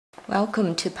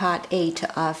Welcome to Part 8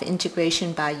 of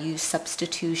Integration by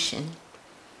U-Substitution.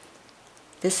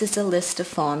 This is a list of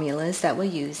formulas that we're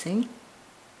using,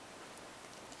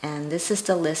 and this is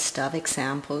the list of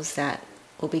examples that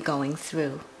we'll be going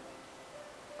through.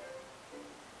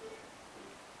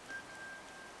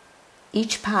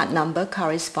 Each part number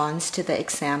corresponds to the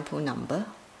example number.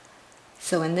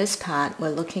 So in this part, we're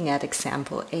looking at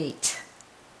example 8.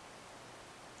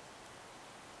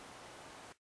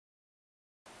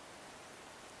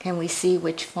 Can we see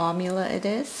which formula it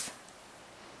is?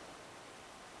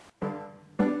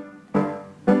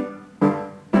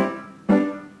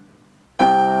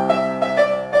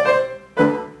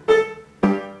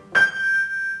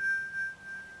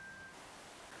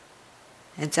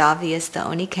 It's obvious the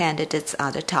only candidates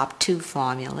are the top two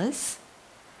formulas.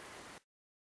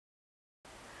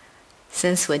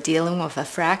 Since we're dealing with a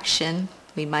fraction,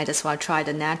 we might as well try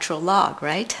the natural log,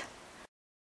 right?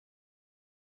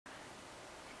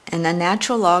 In the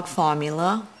natural log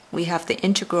formula, we have the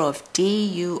integral of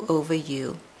du over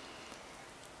u.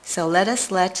 So let us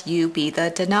let u be the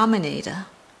denominator,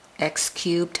 x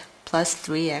cubed plus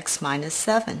 3x minus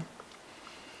 7.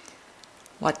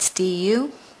 What's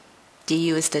du?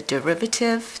 Du is the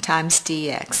derivative times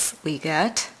dx. We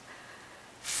get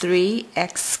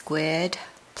 3x squared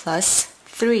plus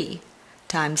 3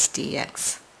 times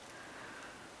dx.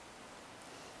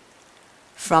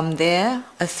 From there,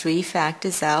 a 3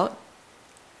 factors out,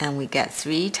 and we get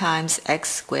 3 times x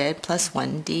squared plus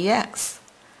 1 dx.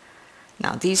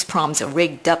 Now, these problems are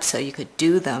rigged up so you could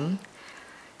do them.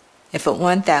 If it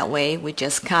weren't that way, we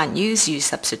just can't use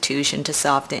U-substitution to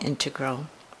solve the integral.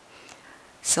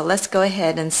 So let's go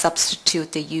ahead and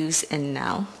substitute the u's in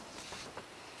now.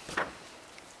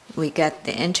 We get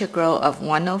the integral of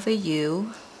 1 over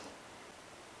u,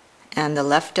 and the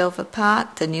leftover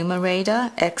part, the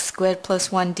numerator, x squared plus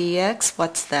 1 dx,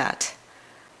 what's that?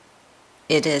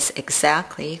 It is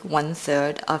exactly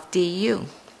 1/3 of du.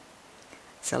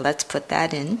 So let's put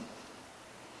that in.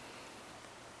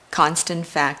 Constant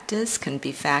factors can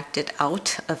be factored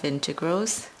out of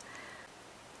integrals.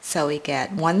 So we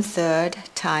get 1/3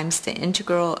 times the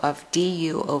integral of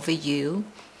du over u,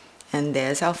 and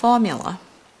there's our formula.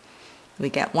 We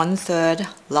get 1/3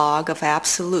 log of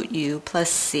absolute u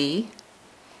plus c.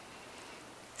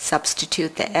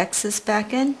 Substitute the x's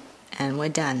back in, and we're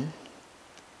done.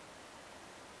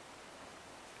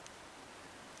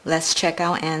 Let's check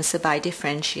our answer by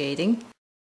differentiating.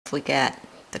 We get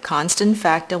the constant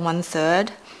factor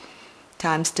 1/3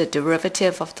 times the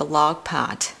derivative of the log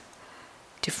part.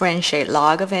 Differentiate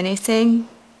log of anything,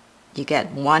 you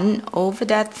get 1 over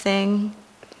that thing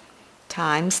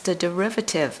times the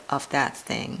derivative of that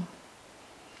thing.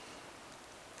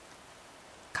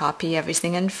 Copy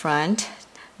everything in front.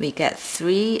 We get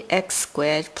 3x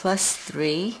squared plus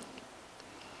 3.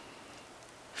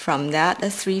 From that,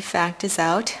 the 3 factors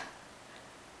out.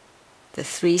 The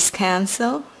 3's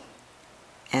cancel,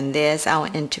 and there's our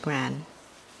integrand.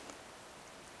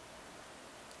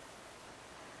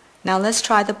 Now let's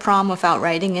try the problem without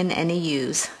writing in any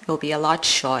u's. It will be a lot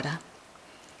shorter.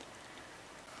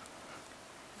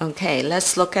 Okay,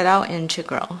 let's look at our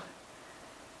integral.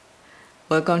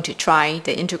 We're going to try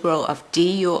the integral of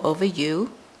du over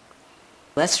u.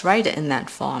 Let's write it in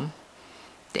that form.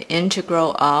 The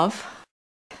integral of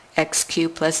x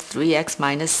cubed plus 3x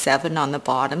minus 7 on the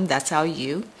bottom, that's our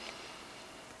u.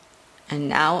 And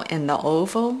now in the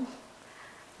oval,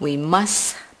 we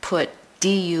must put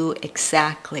du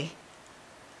exactly.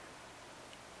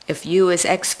 If u is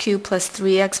x cubed plus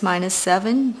 3x minus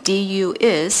 7, du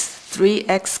is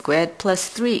 3x squared plus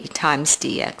 3 times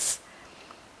dx.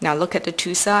 Now look at the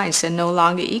two sides, they're no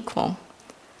longer equal.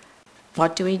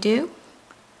 What do?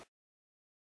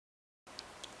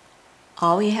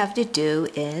 All we have to do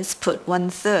is put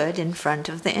 1/3 in front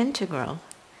of the integral.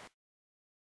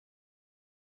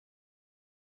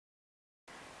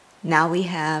 Now we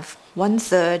have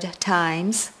 1/3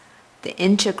 times the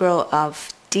integral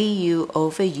of du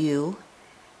over u,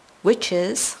 which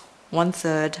is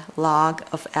 1/3 log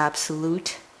of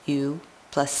absolute u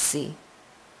plus c.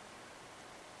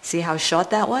 See how short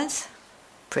that was?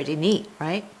 Pretty neat,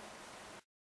 right?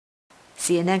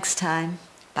 See you next time.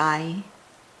 Bye.